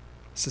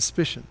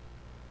 suspicion.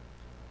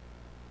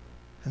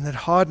 And that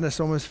hardness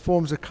almost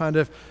forms a kind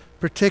of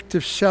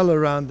protective shell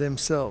around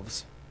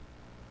themselves.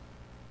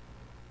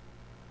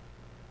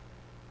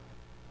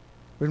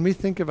 When we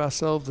think of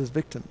ourselves as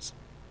victims,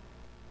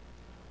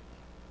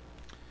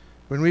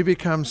 when we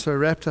become so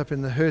wrapped up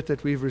in the hurt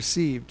that we've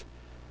received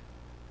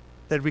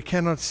that we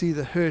cannot see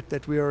the hurt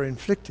that we are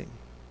inflicting,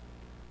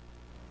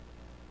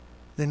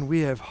 then we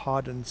have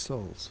hardened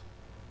souls.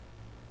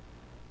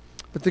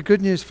 But the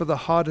good news for the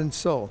hardened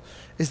soul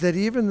is that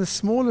even the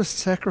smallest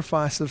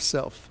sacrifice of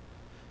self,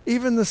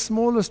 even the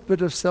smallest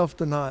bit of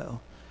self-denial,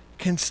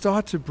 can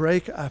start to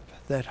break up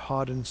that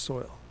hardened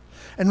soil.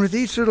 And with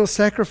each little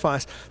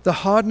sacrifice, the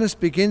hardness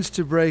begins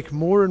to break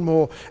more and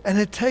more, and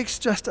it takes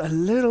just a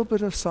little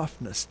bit of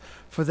softness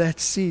for that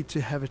seed to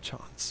have a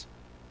chance.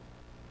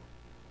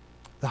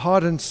 The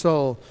hardened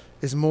soul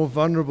is more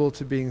vulnerable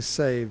to being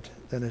saved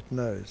than it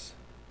knows.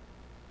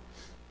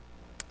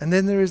 And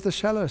then there is the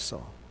shallow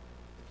soul,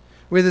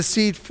 where the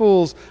seed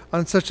falls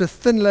on such a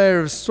thin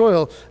layer of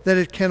soil that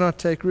it cannot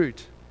take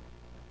root.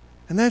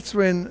 And that's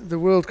when the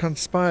world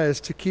conspires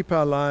to keep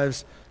our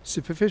lives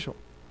superficial.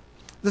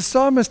 The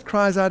psalmist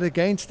cries out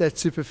against that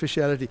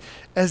superficiality.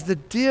 As the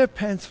deer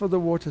pants for the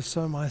water,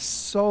 so my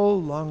soul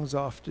longs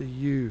after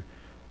you,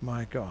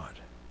 my God.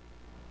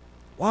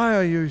 Why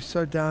are you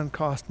so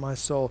downcast, my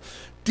soul?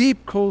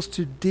 Deep calls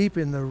to deep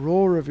in the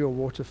roar of your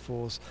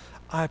waterfalls.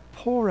 I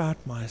pour out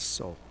my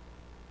soul.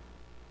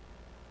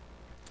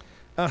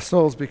 Our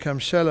souls become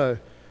shallow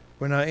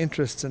when our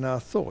interests and our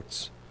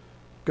thoughts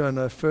go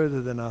no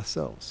further than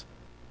ourselves.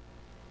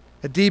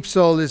 A deep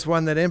soul is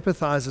one that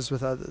empathizes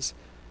with others,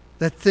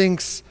 that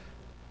thinks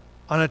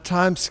on a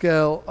time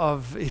scale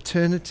of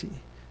eternity,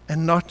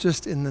 and not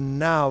just in the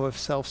now of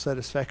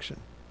self-satisfaction.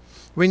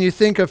 When you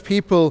think of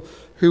people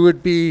who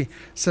would be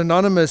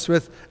synonymous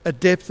with a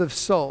depth of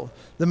soul,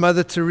 the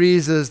Mother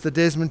Teresa's, the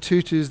Desmond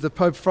Tutu's, the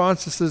Pope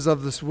Francis's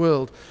of this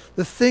world,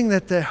 the thing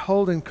that they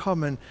hold in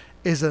common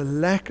is a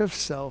lack of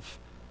self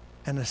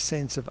and a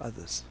sense of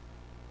others.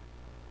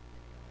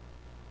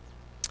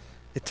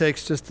 It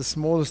takes just the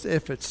smallest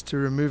efforts to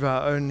remove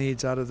our own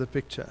needs out of the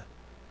picture,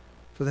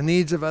 for the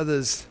needs of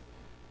others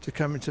to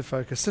come into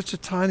focus. Such a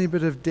tiny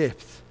bit of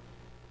depth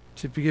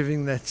to be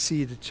giving that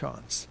seed a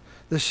chance.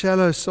 The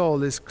shallow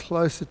soul is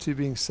closer to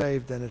being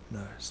saved than it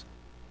knows.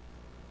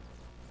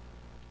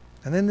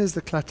 And then there's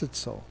the cluttered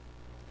soul,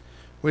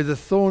 where the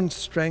thorns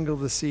strangle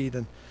the seed.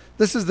 And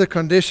this is the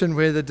condition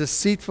where the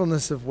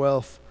deceitfulness of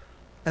wealth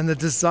and the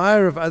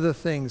desire of other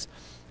things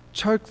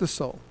choke the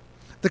soul.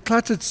 The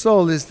cluttered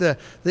soul is the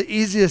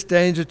easiest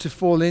danger to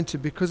fall into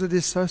because it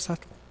is so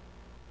subtle.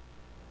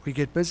 We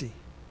get busy.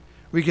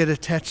 We get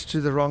attached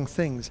to the wrong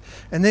things.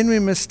 And then we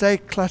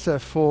mistake clutter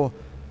for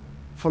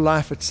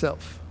life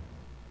itself.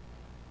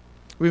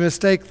 We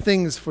mistake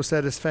things for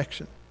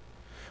satisfaction.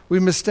 We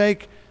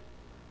mistake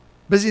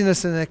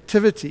busyness and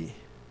activity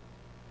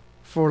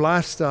for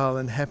lifestyle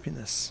and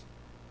happiness.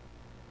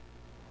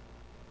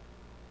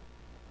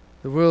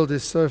 The world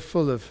is so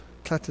full of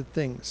cluttered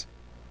things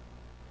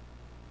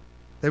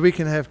that we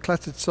can have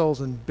cluttered souls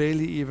and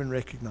barely even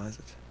recognize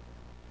it.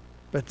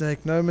 But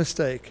make no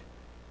mistake,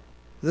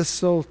 this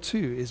soul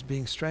too is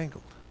being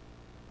strangled.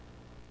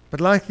 But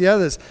like the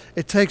others,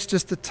 it takes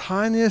just the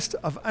tiniest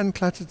of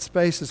uncluttered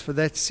spaces for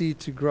that seed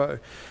to grow.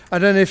 I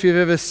don't know if you've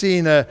ever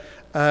seen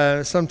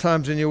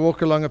sometimes when you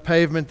walk along a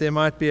pavement, there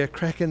might be a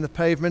crack in the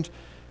pavement.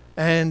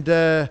 And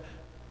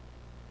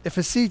if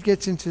a seed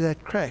gets into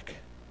that crack,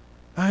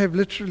 I have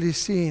literally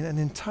seen an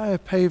entire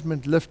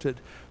pavement lifted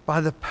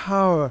by the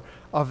power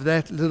of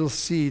that little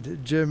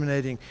seed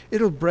germinating.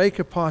 It'll break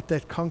apart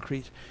that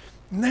concrete.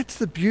 And that's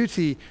the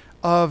beauty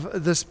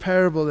of this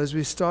parable as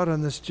we start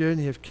on this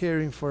journey of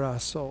caring for our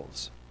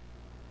souls.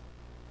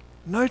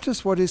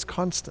 Notice what is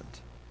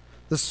constant.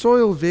 The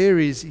soil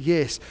varies,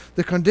 yes.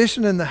 The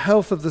condition and the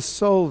health of the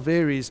soul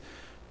varies,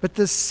 but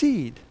the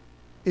seed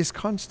is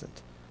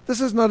constant. This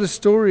is not a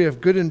story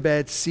of good and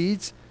bad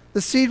seeds.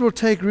 The seed will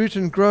take root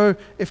and grow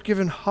if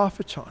given half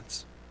a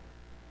chance.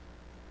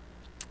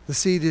 The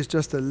seed is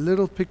just a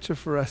little picture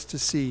for us to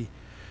see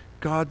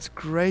God's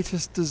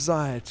greatest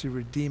desire to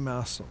redeem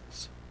our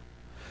souls.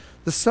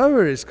 The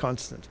sower is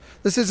constant.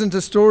 This isn't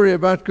a story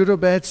about good or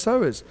bad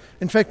sowers.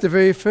 In fact, the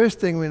very first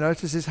thing we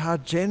notice is how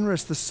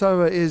generous the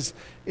sower is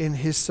in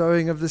his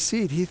sowing of the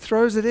seed. He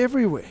throws it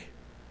everywhere.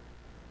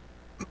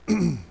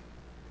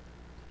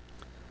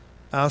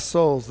 Our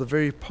souls, the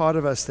very part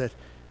of us that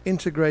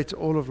integrates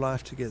all of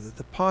life together,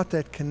 the part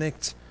that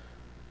connects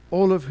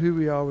all of who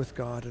we are with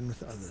God and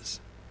with others,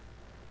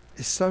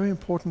 is so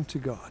important to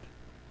God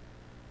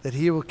that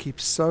He will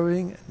keep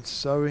sowing and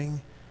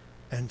sowing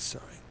and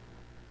sowing.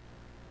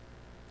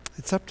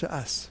 It's up to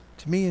us,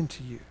 to me and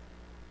to you,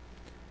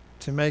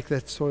 to make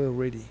that soil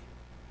ready.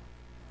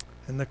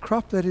 And the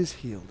crop that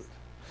is yielded,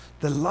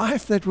 the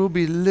life that will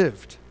be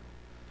lived,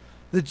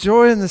 the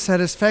joy and the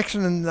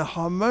satisfaction and the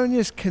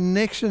harmonious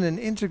connection and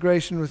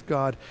integration with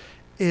God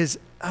is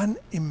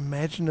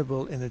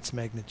unimaginable in its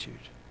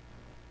magnitude.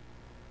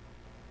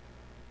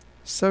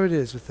 So it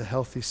is with the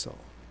healthy soul.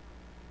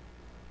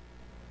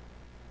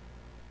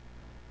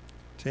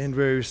 To end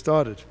where we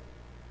started.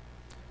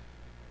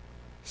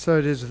 So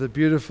it is with a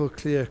beautiful,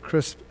 clear,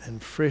 crisp,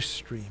 and fresh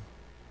stream.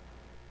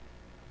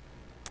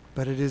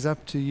 But it is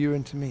up to you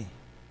and to me,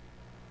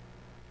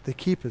 the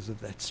keepers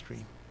of that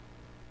stream.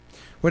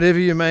 Whatever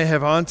you may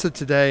have answered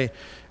today,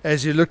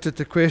 as you looked at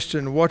the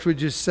question, what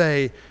would you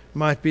say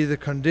might be the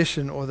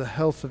condition or the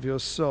health of your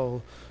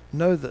soul?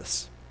 Know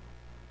this,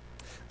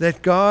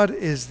 that God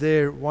is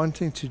there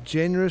wanting to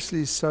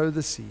generously sow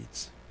the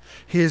seeds.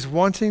 He is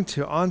wanting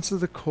to answer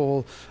the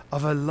call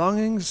of a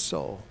longing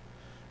soul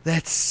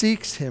that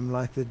seeks Him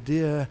like the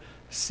deer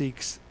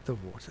seeks the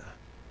water.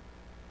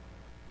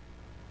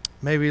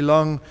 May we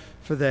long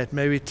for that.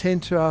 May we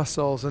tend to our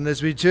souls. And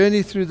as we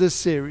journey through this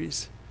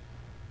series,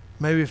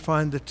 may we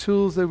find the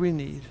tools that we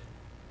need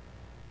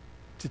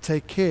to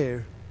take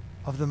care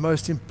of the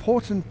most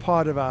important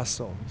part of our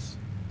souls,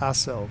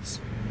 ourselves,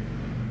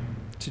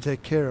 to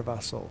take care of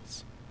our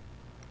souls.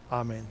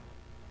 Amen.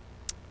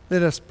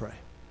 Let us pray.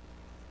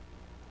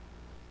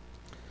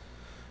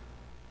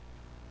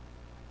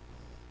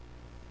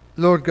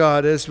 Lord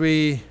God, as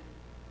we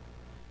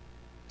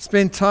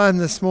spend time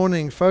this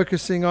morning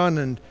focusing on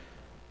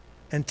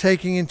and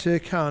taking into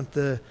account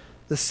the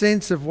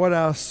sense of what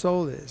our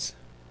soul is,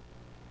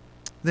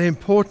 the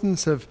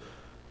importance of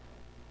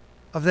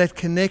that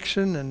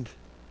connection and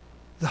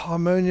the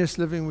harmonious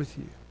living with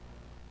you.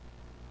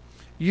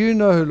 You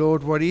know,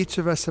 Lord, what each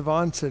of us have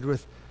answered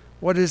with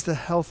what is the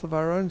health of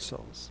our own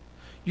souls.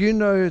 You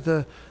know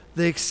the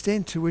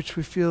extent to which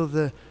we feel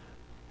the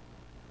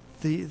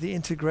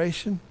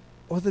integration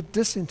or the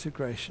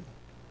disintegration.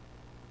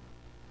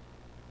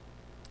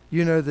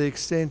 You know the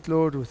extent,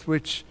 Lord, with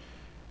which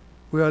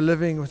we are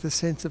living with a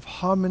sense of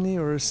harmony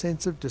or a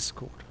sense of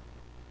discord.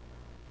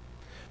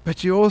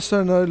 But you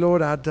also know,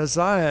 Lord, our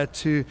desire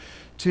to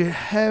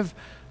have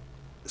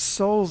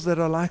souls that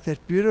are like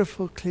that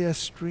beautiful, clear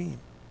stream,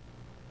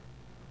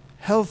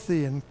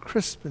 healthy and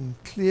crisp and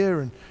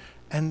clear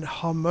and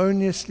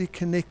harmoniously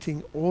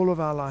connecting all of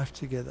our life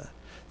together.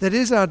 That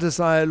is our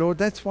desire, Lord.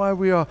 That's why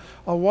we are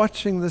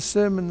watching the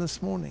sermon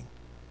this morning.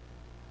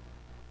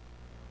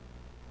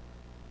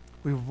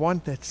 We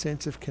want that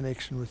sense of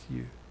connection with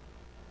you.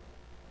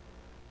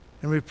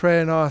 And we pray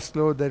and ask,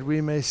 Lord, that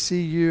we may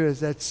see you as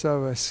that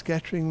sower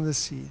scattering the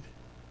seed.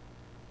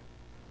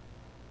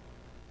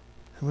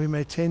 And we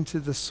may tend to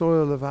the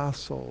soil of our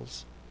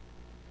souls.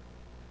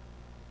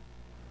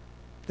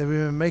 That we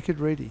may make it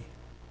ready.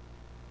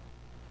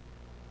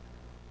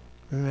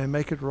 We may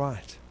make it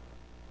right.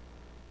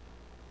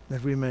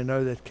 That we may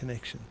know that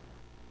connection.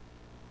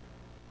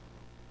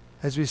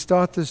 As we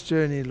start this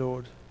journey,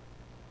 Lord,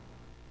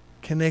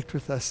 connect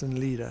with us and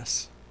lead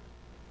us.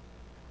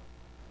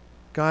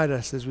 Guide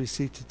us as we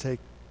seek to take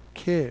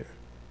care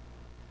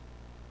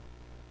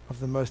of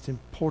the most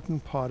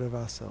important part of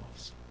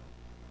ourselves.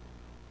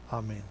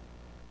 Amen.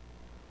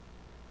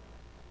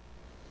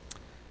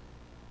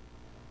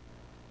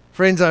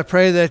 Friends, I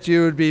pray that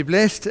you would be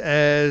blessed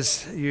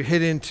as you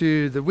head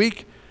into the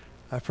week.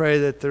 I pray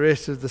that the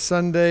rest of the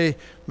Sunday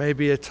may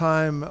be a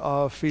time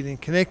of feeling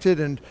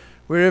connected, and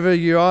wherever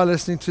you are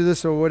listening to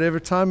this or whatever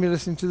time you're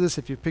listening to this,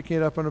 if you're picking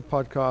it up on a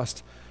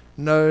podcast,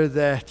 know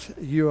that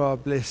you are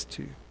blessed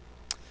too.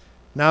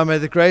 Now may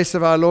the grace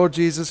of our Lord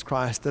Jesus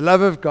Christ, the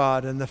love of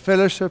God, and the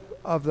fellowship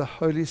of the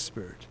Holy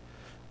Spirit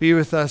be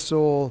with us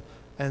all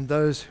and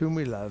those whom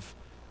we love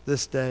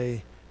this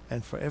day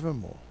and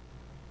forevermore.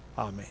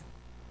 Amen.